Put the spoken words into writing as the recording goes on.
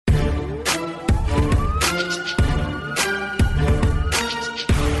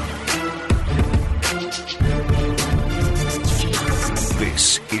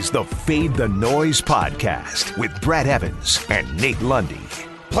the Fade the Noise podcast with Brad Evans and Nate Lundy.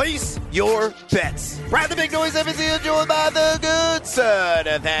 Place your bets. Brad the Big Noise Evans here, joined by the good sir,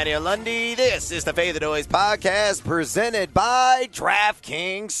 Nathaniel Lundy. This is the Fade the Noise podcast presented by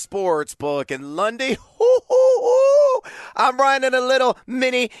DraftKings Sportsbook. And Lundy, I'm riding a little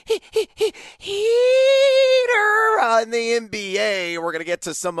mini heater on the NBA. We're going to get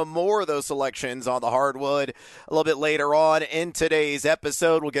to some more of those selections on the hardwood a little bit later on in today's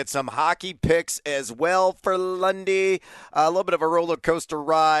episode. We'll get some hockey picks as well for Lundy. A little bit of a roller coaster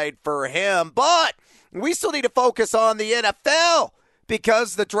ride for him, but we still need to focus on the NFL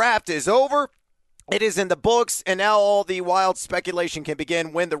because the draft is over. It is in the books, and now all the wild speculation can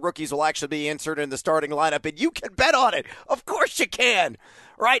begin when the rookies will actually be inserted in the starting lineup, and you can bet on it. Of course you can.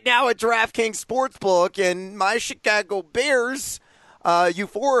 Right now at DraftKings Sportsbook, and my Chicago Bears,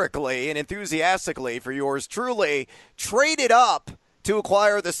 euphorically and enthusiastically for yours truly, traded up to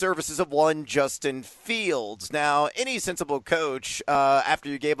acquire the services of one Justin Fields. Now, any sensible coach, after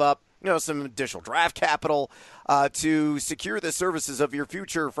you gave up some additional draft capital to secure the services of your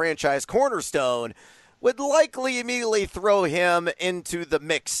future franchise cornerstone, would likely immediately throw him into the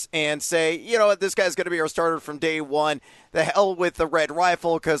mix and say, this guy's going to be our starter from day one. The hell with the red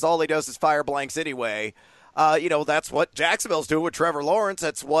rifle, because all he does is fire blanks anyway. That's what Jacksonville's doing with Trevor Lawrence.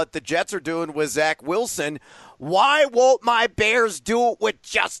 That's what the Jets are doing with Zach Wilson. Why won't my Bears do it with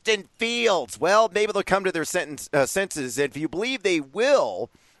Justin Fields? Well, maybe they'll come to their senses. If you believe they will,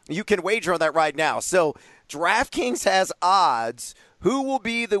 you can wager on that right now. So DraftKings has odds. Who will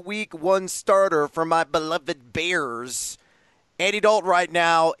be the week one starter for my beloved Bears? Andy Dalton right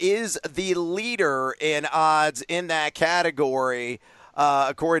now is the leader in odds in that category,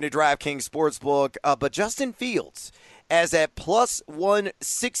 according to DraftKings Sportsbook. But Justin Fields, as at plus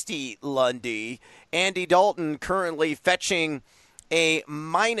 160 Lundy, Andy Dalton currently fetching a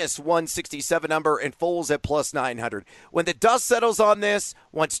minus 167 number, and Foles at plus 900. When the dust settles on this,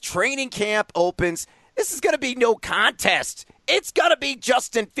 once training camp opens, this is going to be no contest. It's going to be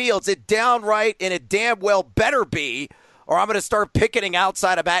Justin Fields. It downright and it damn well better be, or I'm going to start picketing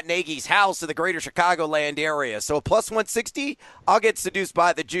outside of Matt Nagy's house in the greater Chicagoland area. So plus 160, I'll get seduced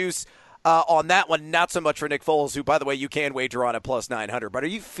by the juice on that one. Not so much for Nick Foles, who, by the way, you can wager on at plus 900. But are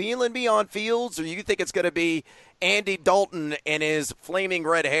you feeling me on Fields, or you think it's going to be Andy Dalton and his flaming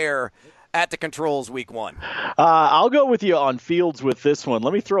red hair at the controls week one? I'll go with you on Fields with this one.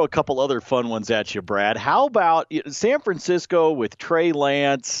 Let me throw a couple other fun ones at you, Brad. How about San Francisco with Trey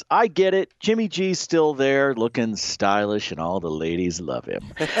Lance? I get it. Jimmy G's still there looking stylish, and all the ladies love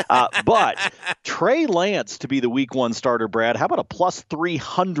him. But Trey Lance to be the week one starter, Brad, how about a plus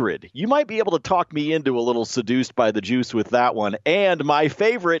 300? You might be able to talk me into a little seduced by the juice with that one. And my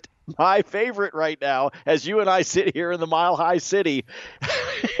favorite right now, as you and I sit here in the Mile High City,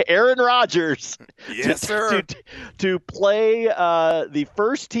 Aaron Rodgers. Yes, sir. To play the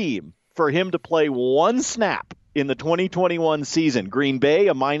first team for him to play one snap in the 2021 season. Green Bay,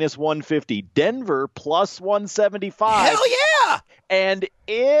 a minus 150. Denver, plus 175. Hell yeah! And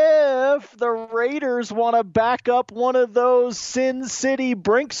if the Raiders want to back up one of those Sin City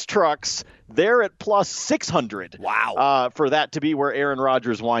Brinks trucks, they're at plus 600. Wow. For that to be where Aaron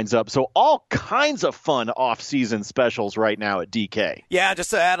Rodgers winds up. So all kinds of fun off-season specials right now at DK. Yeah, just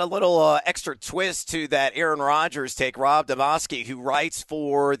to add a little extra twist to that Aaron Rodgers take, Rob Demovsky, who writes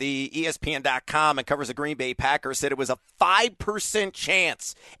for the ESPN.com and covers the Green Bay Packers, said it was a 5%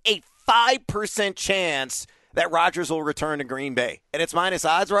 chance, that Rodgers will return to Green Bay. And it's minus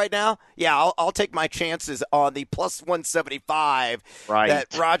odds right now. Yeah, I'll take my chances on the plus 175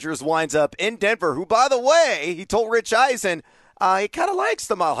 that Rodgers winds up in Denver, who, by the way, he told Rich Eisen, he kind of likes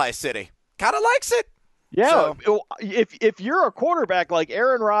the Mile High City. Kind of likes it. Yeah, so, if you're a quarterback like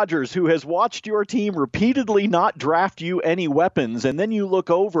Aaron Rodgers, who has watched your team repeatedly not draft you any weapons, and then you look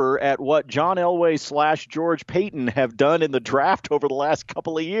over at what John Elway / George Payton have done in the draft over the last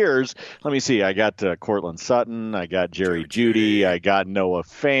couple of years. Let me see. I got Cortland Sutton. I got Jerry Jeudy. I got Noah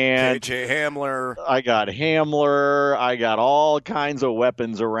Fant. KJ Hamler. I got Hamler. I got all kinds of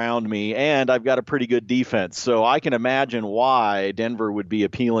weapons around me, and I've got a pretty good defense. So I can imagine why Denver would be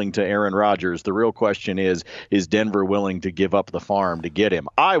appealing to Aaron Rodgers. The real question is Denver willing to give up the farm to get him?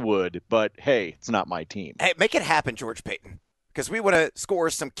 I would, but hey, it's not my team. Hey, make it happen, George Payton. because we want to score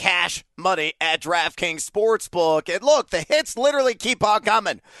some cash money at DraftKings Sportsbook. And look, the hits literally keep on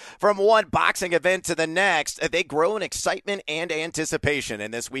coming. From one boxing event to the next, they grow in excitement and anticipation.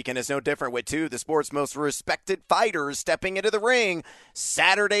 And this weekend is no different with two of the sport's most respected fighters stepping into the ring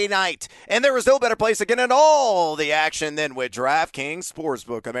Saturday night. And there is no better place to get in all the action than with DraftKings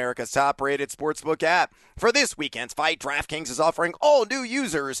Sportsbook, America's top-rated sportsbook app. For this weekend's fight, DraftKings is offering all new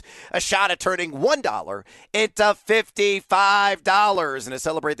users a shot at turning $1 into $55. And to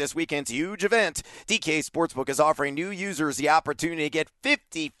celebrate this weekend's huge event, DK Sportsbook is offering new users the opportunity to get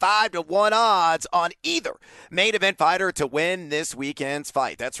 55-1 odds on either main event fighter to win this weekend's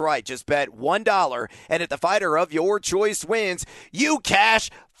fight. That's right, just bet $1, and if the fighter of your choice wins, you cash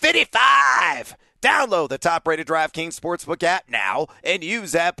 55. Download the top-rated DraftKings Sportsbook app now and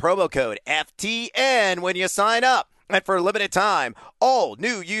use that promo code FTN when you sign up. And for a limited time, all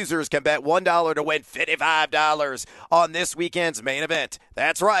new users can bet $1 to win $55 on this weekend's main event.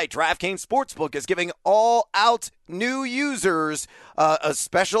 That's right, DraftKings Sportsbook is giving all out new users a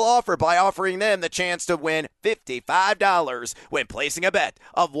special offer by offering them the chance to win $55 when placing a bet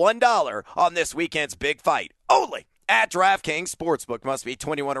of $1 on this weekend's big fight. Only at DraftKings Sportsbook. Must be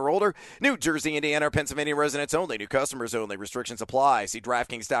 21 or older. New Jersey, Indiana, or Pennsylvania residents only. New customers only. Restrictions apply. See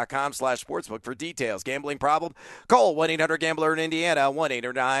DraftKings.com/sportsbook for details. Gambling problem? Call 1-800-GAMBLER in Indiana.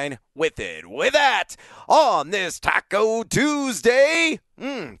 1-800-9-WITH-IT. With that, on this Taco Tuesday,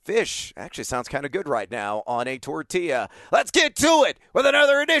 fish actually sounds kind of good right now on a tortilla. Let's get to it with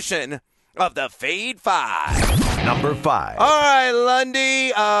another edition of the Fade 5. Number 5. All right,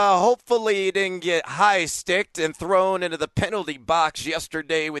 Lundy. Hopefully you didn't get high-sticked and thrown into the penalty box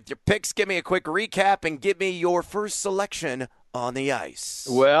yesterday with your picks. Give me a quick recap and give me your first selection on the ice.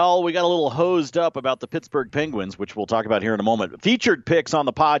 Well, we got a little hosed up about the Pittsburgh Penguins, which we'll talk about here in a moment. Featured picks on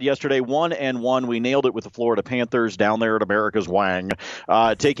the pod yesterday, 1-1. We nailed it with the Florida Panthers down there at America's Wang,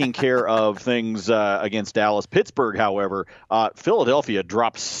 taking care of things against Dallas. Pittsburgh, however, Philadelphia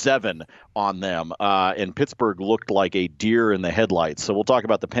dropped 7 on them, and Pittsburgh looked like a deer in the headlights. So we'll talk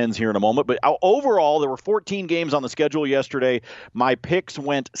about the Pens here in a moment. But overall, there were 14 games on the schedule yesterday. My picks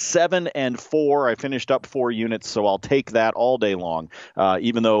went 7-4. I finished up 4 units, so I'll take that all day long,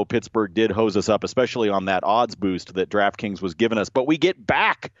 even though Pittsburgh did hose us up, especially on that odds boost that DraftKings was giving us. But we get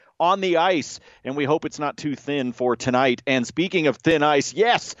back on the ice, and we hope it's not too thin for tonight. And speaking of thin ice,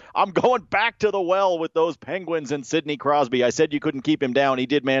 yes, I'm going back to the well with those Penguins and Sidney Crosby. I said you couldn't keep him down. He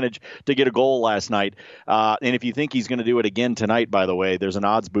did manage to get a goal last night. And if you think he's going to do it again tonight, by the way, there's an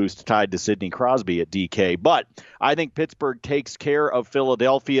odds boost tied to Sidney Crosby at DK. But I think Pittsburgh takes care of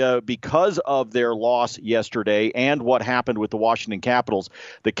Philadelphia because of their loss yesterday and what happened with the Washington Capitals.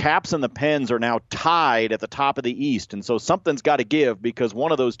 The Caps and the Pens are now tied at the top of the East, and so something's got to give because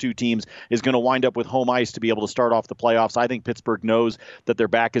one of those two teams is going to wind up with home ice to be able to start off the playoffs. I think Pittsburgh knows that their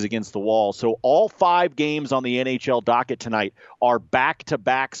back is against the wall. So all 5 games on the NHL docket tonight are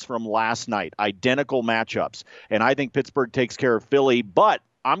back-to-backs from last night, identical matchups. And I think Pittsburgh takes care of Philly, but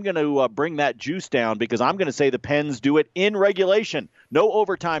I'm going to bring that juice down because I'm going to say the Pens do it in regulation. No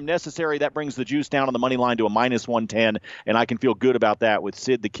overtime necessary. That brings the juice down on the money line to a -110, and I can feel good about that with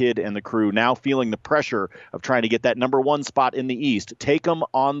Sid the Kid and the crew now feeling the pressure of trying to get that number 1 spot in the East. Take them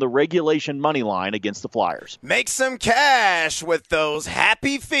on the regulation money line against the Flyers. Make some cash with those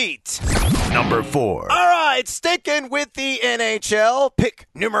happy feet. Number 4. All right, sticking with the NHL. Pick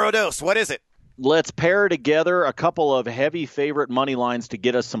numero dos. What is it? Let's pair together a couple of heavy favorite money lines to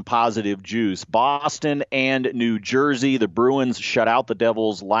get us some positive juice. Boston and New Jersey. The Bruins shut out the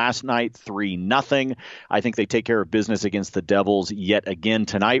Devils last night 3-0. I think they take care of business against the Devils yet again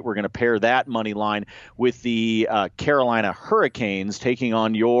tonight. We're going to pair that money line with the Carolina Hurricanes taking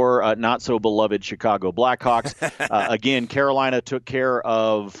on your not-so-beloved Chicago Blackhawks. Again, Carolina took care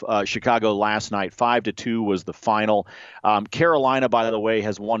of Chicago last night. 5-2 was the final. Carolina, by the way,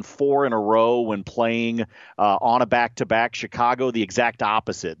 has won 4 in a row when playing on a back-to-back. Chicago, the exact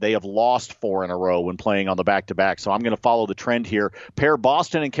opposite. They have lost 4 in a row when playing on the back-to-back. So I'm going to follow the trend here. Pair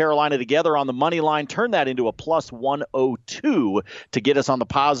Boston and Carolina together on the money line. Turn that into a +102 to get us on the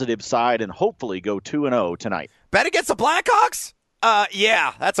positive side and hopefully go 2-0 tonight. Bet against the Blackhawks?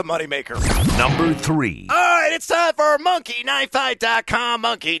 Yeah, that's a moneymaker. Number 3. All right, it's time for MonkeyKnifeFight.com.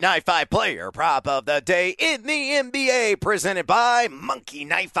 Monkey Knife Fight Player Prop of the Day in the NBA, presented by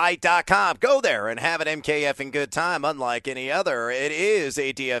MonkeyKnifeFight.com. Go there and have an MKF good time unlike any other. It is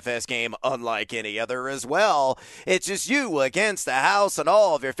a DFS game unlike any other as well. It's just you against the house and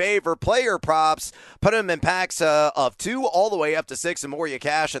all of your favorite player props. Put them in packs of 2 all the way up to 6. The more you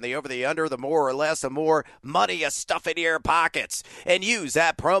cash and the over the under, the more or less, the more money you stuff into your pockets. and use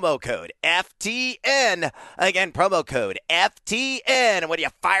that promo code FTN. Again, promo code FTN. And when you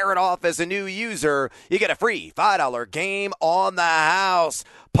fire it off as a new user, you get a free $5 game on the house.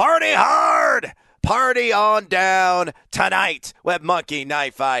 Party hard! Party on down tonight with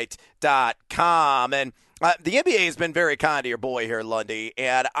monkeyknifefight.com. And the NBA has been very kind to your boy here, Lundy,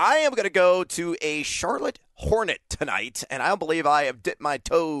 and I am going to go to a Charlotte Hornet tonight, and I don't believe I have dipped my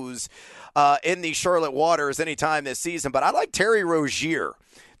toes in the Charlotte waters anytime this season, but I like Terry Rozier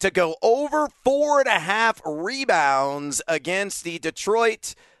to go over 4.5 rebounds against the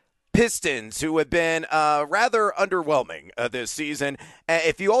Detroit Pistons, who have been rather underwhelming this season.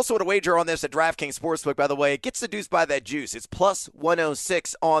 If you also want to wager on this at DraftKings Sportsbook, by the way, it gets seduced by that juice. It's plus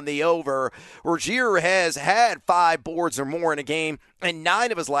 106 on the over. Rozier has had 5 boards or more in a game in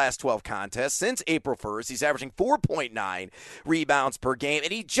 9 of his last 12 contests since April 1st. He's averaging 4.9 rebounds per game,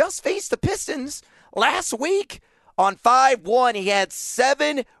 and he just faced the Pistons last week. On 5-1, he had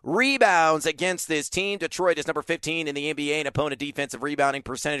 7 rebounds against this team. Detroit is number 15 in the NBA in opponent defensive rebounding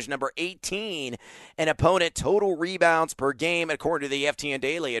percentage, number 18 in opponent total rebounds per game, according to the FTN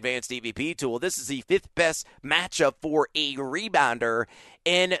Daily Advanced EVP tool. This is the 5th best matchup for a rebounder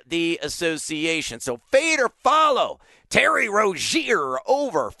in the association. So fade or follow Terry Rozier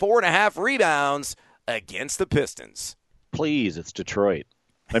over 4.5 rebounds against the Pistons. Please, it's Detroit.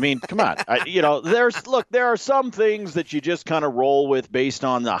 I mean, come on. There are some things that you just kind of roll with based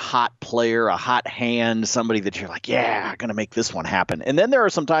on the hot player, a hot hand, somebody that you're like, yeah, I'm going to make this one happen. And then there are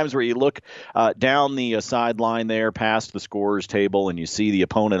some times where you look down the sideline there past the scorer's table and you see the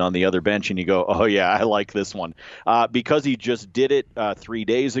opponent on the other bench and you go, oh, yeah, I like this one. Because he just did it 3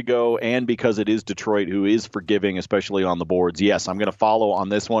 days ago and because it is Detroit, who is forgiving, especially on the boards. Yes, I'm going to follow on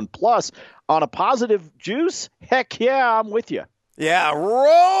this one. Plus, on a positive juice, heck yeah, I'm with you. Yeah,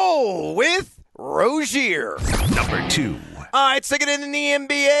 roll with Rozier. Number 2. All right, stick it in the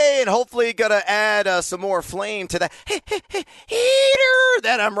NBA, and hopefully going to add some more flame to that heater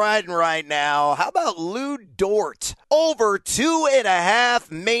that I'm riding right now. How about Lou Dort? Over 2.5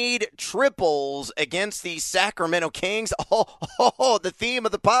 made triples against the Sacramento Kings. Oh, the theme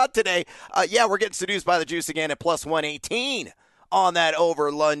of the pod today. Yeah, we're getting seduced by the juice again at plus 118. On that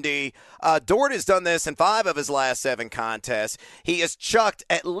over, Lundy. Dort has done this in 5 of his last 7 contests. He has chucked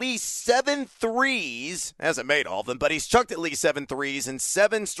at least 7 threes. Hasn't made all of them, but he's chucked at least 7 threes in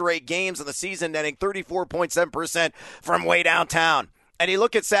 7 straight games of the season, netting 34.7% from way downtown. And you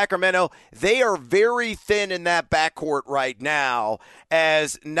look at Sacramento, they are very thin in that backcourt right now,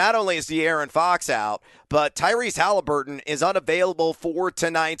 as not only is De'Aaron Fox out, but Tyrese Halliburton is unavailable for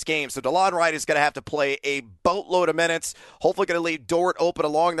tonight's game. So DeLon Wright is going to have to play a boatload of minutes, hopefully going to leave Dort open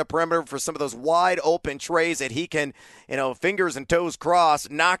along the perimeter for some of those wide open trays that he can, fingers and toes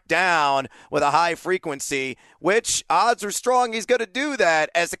crossed, knock down with a high frequency, which odds are strong he's going to do that,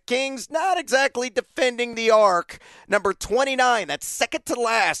 as the Kings not exactly defending the arc. Number 29, that's second to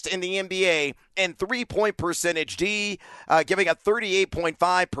last in the NBA in three-point percentage D, giving up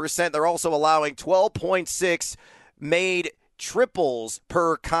 38.5%. They're also allowing 12.6 made triples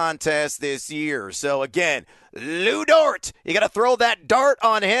per contest this year. So again, Lou Dort, you got to throw that dart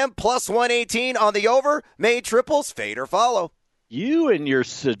on him. Plus 118 on the over. Made triples, fade or follow. You and your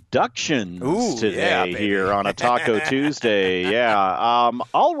seductions today here on a Taco Tuesday. Yeah.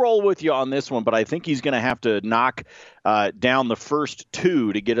 I'll roll with you on this one, but I think he's going to have to knock down the first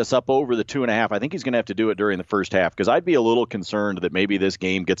 2 to get us up over the 2.5. I think he's going to have to do it during the first half, because I'd be a little concerned that maybe this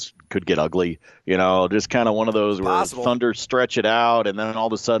game could get ugly. Just kind of one of those where Thunder stretch it out and then all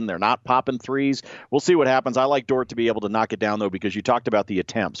of a sudden they're not popping threes. We'll see what happens. I like Dort to be able to knock it down, though, because you talked about the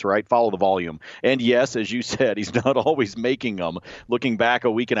attempts, right? Follow the volume. And yes, as you said, he's not always making them. Looking back a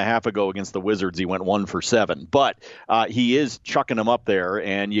week and a half ago against the Wizards, he went 1 for 7. But he is chucking them up there,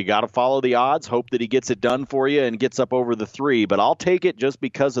 and you got to follow the odds, hope that he gets it done for you and gets up over the 3, but I'll take it just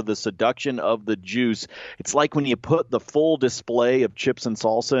because of the seduction of the juice. It's like when you put the full display of chips and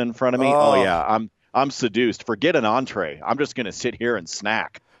salsa in front of me. Oh yeah, I'm seduced. Forget an entree. I'm just going to sit here and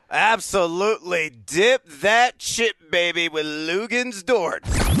snack. Absolutely. Dip that chip, baby, with Lugan's Dort.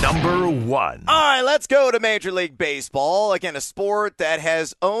 Number 1. All right, let's go to Major League Baseball. Again, a sport that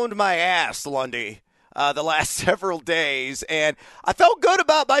has owned my ass, Lundy, the last several days, and I felt good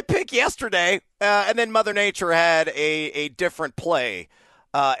about my pick yesterday, and then Mother Nature had a different play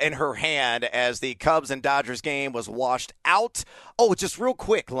in her hand as the Cubs and Dodgers game was washed out. Oh, just real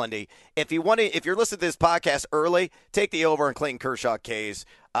quick, Lundy, if you're listening to this podcast early, take the over in Clayton Kershaw K's.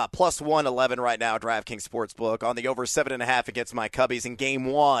 Plus 111 right now, DraftKings Sportsbook, on the over 7.5 against my Cubbies in Game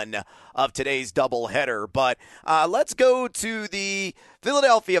 1 of today's doubleheader. But let's go to the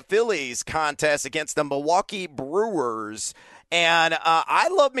Philadelphia Phillies contest against the Milwaukee Brewers. And I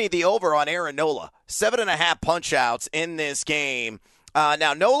love me the over on Aaron Nola. 7.5 punch-outs in this game.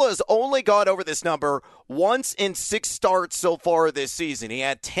 Now, Nola has only gone over this number once in 6 starts so far this season. He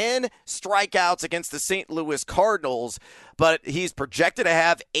had 10 strikeouts against the St. Louis Cardinals, but he's projected to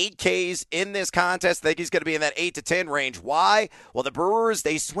have 8 Ks in this contest. I think he's going to be in that 8 to 10 range. Why? Well, the Brewers,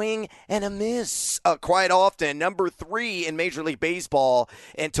 they swing and a miss quite often. Number 3 in Major League Baseball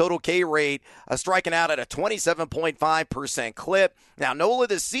in total K rate, striking out at a 27.5% clip. Now, Nola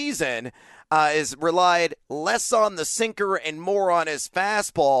this season is relied less on the sinker and more on his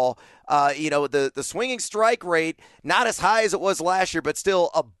fastball. The swinging strike rate, not as high as it was last year, but still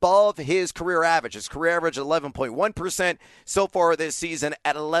above his career average. His career average 11.1%, so far this season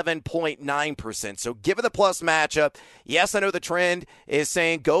at 11.9%. So given the plus matchup, yes, I know the trend is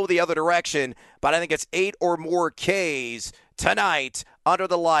saying go the other direction, but I think it's 8 or more Ks tonight under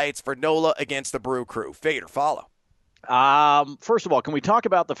the lights for Nola against the Brew Crew. Fade or follow? First of all, can we talk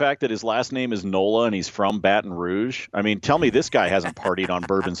about the fact that his last name is Nola and he's from Baton Rouge? I mean, tell me this guy hasn't partied on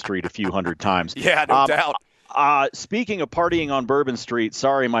Bourbon Street a few hundred times. Yeah, no doubt. Speaking of partying on Bourbon Street,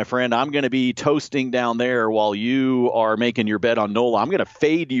 sorry, my friend, I'm going to be toasting down there while you are making your bet on Nola. I'm going to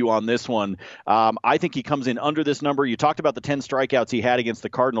fade you on this one. I think he comes in under this number. You talked about the 10 strikeouts he had against the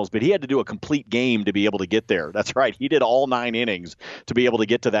Cardinals, but he had to do a complete game to be able to get there. That's right. He did all 9 innings to be able to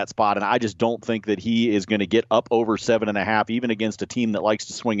get to that spot, and I just don't think that he is going to get up over 7.5, even against a team that likes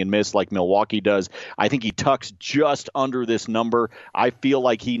to swing and miss like Milwaukee does. I think he tucks just under this number. I feel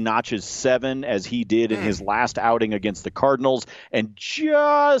like he notches 7 as he did in his last outing against the Cardinals and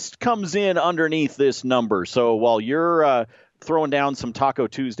just comes in underneath this number. So while you're throwing down some Taco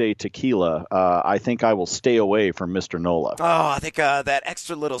Tuesday tequila, I think I will stay away from Mr. Nola. Oh, I think that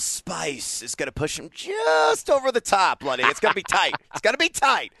extra little spice is going to push him just over the top, Lundy. It's going to be tight. It's going to be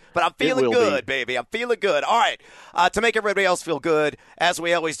tight, but I'm feeling good, baby. I'm feeling good. All right, to make everybody else feel good, as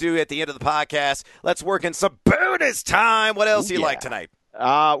we always do at the end of the podcast, let's work in some bonus time. What else do you like tonight?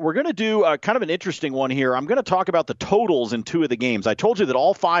 We're going to do kind of an interesting one here. I'm going to talk about the totals in 2 of the games. I told you that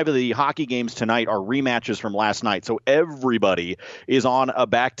all 5 of the hockey games tonight are rematches from last night, so everybody is on a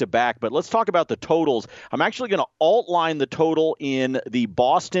back-to-back. But let's talk about the totals. I'm actually going to alt-line the total in the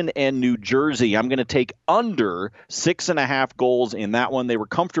Boston and New Jersey. I'm going to take under 6.5 goals in that one. They were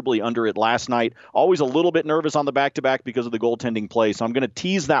comfortably under it last night. Always a little bit nervous on the back-to-back because of the goaltending play, so I'm going to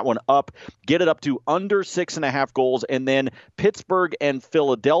tease that one up, get it up to under 6.5 goals, and then Pittsburgh and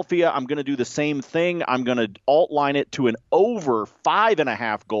Philadelphia, I'm going to do the same thing. I'm going to alt-line it to an over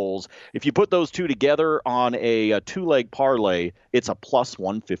 5.5 goals. If you put those 2 together on a 2-leg parlay, it's a plus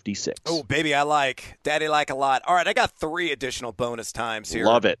 156. Oh, baby, Daddy like a lot. All right, I got 3 additional bonus times here.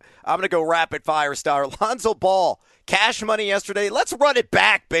 Love it. I'm going to go rapid fire style. Lonzo Ball, cash money yesterday. Let's run it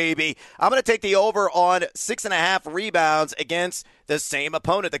back, baby. I'm going to take the over on 6.5 rebounds against the same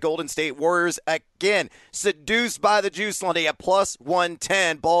opponent, the Golden State Warriors. Again, seduced by the juice, Lundy, at plus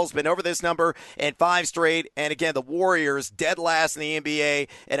 110. Ball's been over this number in 5 straight. And again, the Warriors dead last in the NBA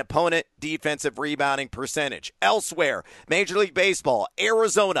in opponent defensive rebounding percentage. Elsewhere, Major League Baseball,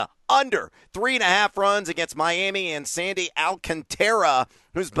 Arizona, under 3.5 runs against Miami and Sandy Alcantara,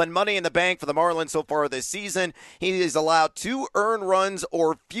 who's been money in the bank for the Marlins so far this season. He is allowed 2 earned runs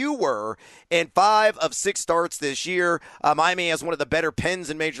or fewer in 5 of 6 starts this year. Miami has one of the better pens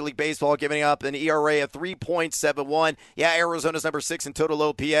in Major League Baseball, giving up an ERA of 3.71. Yeah, Arizona's number 6 in total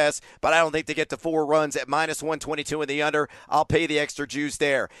OPS, but I don't think they get to 4 runs at minus 122 in the under. I'll pay the extra juice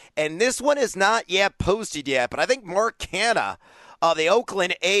there. And this one is not yet posted yet, but I think Mark Canha of the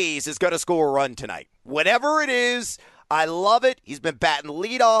Oakland A's is going to score a run tonight. Whatever it is, I love it. He's been batting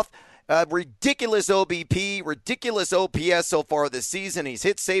leadoff. Ridiculous OBP, ridiculous OPS so far this season. He's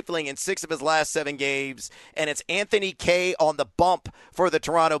hit safely in 6 of his last 7 games, and it's Anthony Kay on the bump for the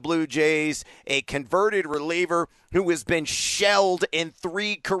Toronto Blue Jays, a converted reliever who has been shelled in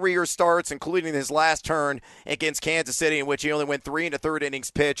 3 career starts, including his last turn against Kansas City, in which he only went 3 1/3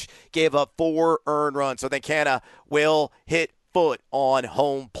 innings pitched, gave up 4 earned runs. So I think Canha will hit foot on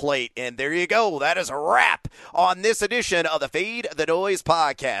home plate. And there you go. That is a wrap on this edition of the Fade the Noise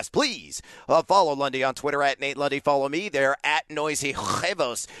podcast. Please follow Lundy on Twitter at Nate Lundy. Follow me there at Noisy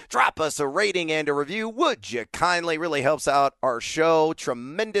Huevos. Drop us a rating and a review. Would you kindly? Really helps out our show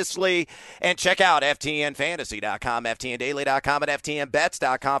tremendously. And check out FTNFantasy.com, FTNDaily.com, and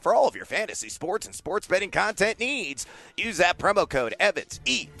FTNBets.com for all of your fantasy sports and sports betting content needs. Use that promo code Evans,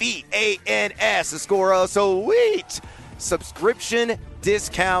 EVANS, to score a sweet subscription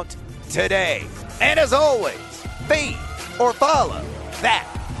discount today. And as always, fade or follow. That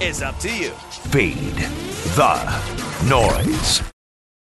is up to you. Fade the noise.